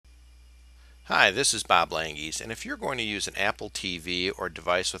Hi, this is Bob Langies, and if you're going to use an Apple TV or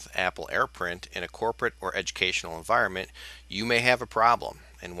device with Apple AirPrint in a corporate or educational environment, you may have a problem.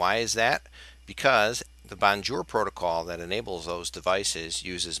 And why is that? Because the BonJour protocol that enables those devices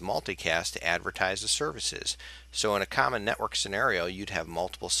uses multicast to advertise the services. So in a common network scenario, you'd have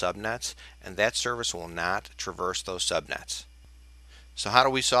multiple subnets, and that service will not traverse those subnets. So how do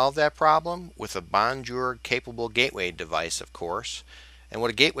we solve that problem? With a BonJour capable gateway device, of course. And what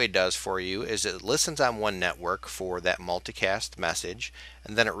a gateway does for you is it listens on one network for that multicast message,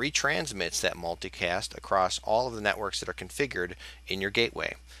 and then it retransmits that multicast across all of the networks that are configured in your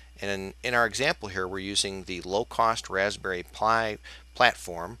gateway. And in our example here, we're using the low-cost Raspberry Pi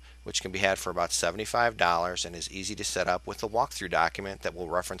platform, which can be had for about $75 and is easy to set up with a walkthrough document that we'll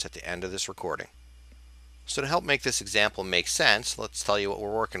reference at the end of this recording. So to help make this example make sense, let's tell you what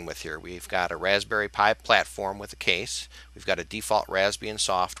we're working with here. We've got a Raspberry Pi platform with a case. We've got a default Raspbian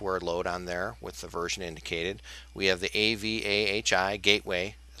software load on there with the version indicated. We have the AVAHI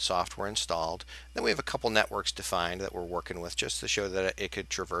gateway software installed. Then we have a couple networks defined that we're working with just to show that it could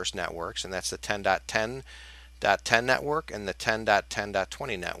traverse networks, and that's the 10.10.10 network and the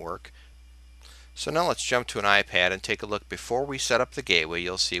 10.10.20 network. So now let's jump to an iPad and take a look. Before we set up the gateway,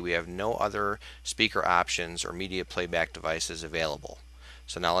 you'll see we have no other speaker options or media playback devices available.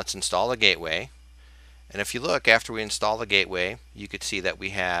 So now let's install the gateway. And if you look, after we install the gateway, you could see that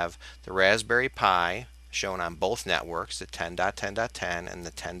we have the Raspberry Pi shown on both networks, the 10.10.10 and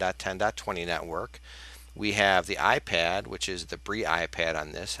the 10.10.20 network. We have the iPad, which is the Brie iPad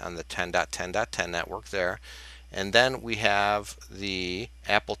on this, on the 10.10.10 network there. And then we have the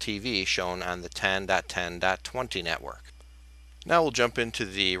Apple TV shown on the 10.10.20 network. Now we'll jump into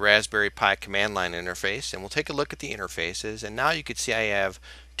the Raspberry Pi command line interface and we'll take a look at the interfaces. And now you can see I have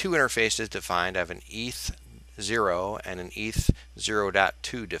two interfaces defined. I have an ETH0 and an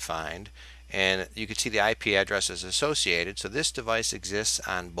ETH0.2 defined. And you can see the IP addresses associated. So this device exists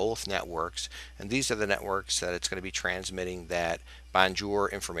on both networks, and these are the networks that it's going to be transmitting that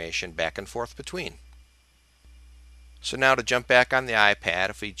BonJour information back and forth between. So now to jump back on the iPad,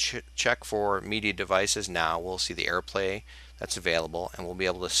 if we check for media devices now, we'll see the AirPlay that's available, and we'll be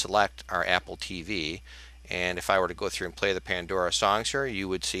able to select our Apple TV. And if I were to go through and play the Pandora songs here, you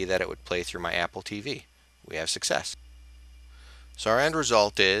would see that it would play through my Apple TV. We have success. So our end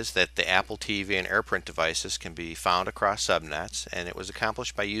result is that the Apple TV and AirPrint devices can be found across subnets, and it was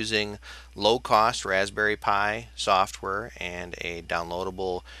accomplished by using low-cost Raspberry Pi software and a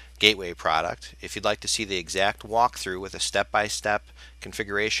downloadable gateway product. If you'd like to see the exact walkthrough with a step-by-step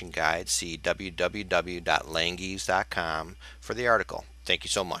configuration guide, see www.langies.com for the article. Thank you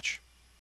so much.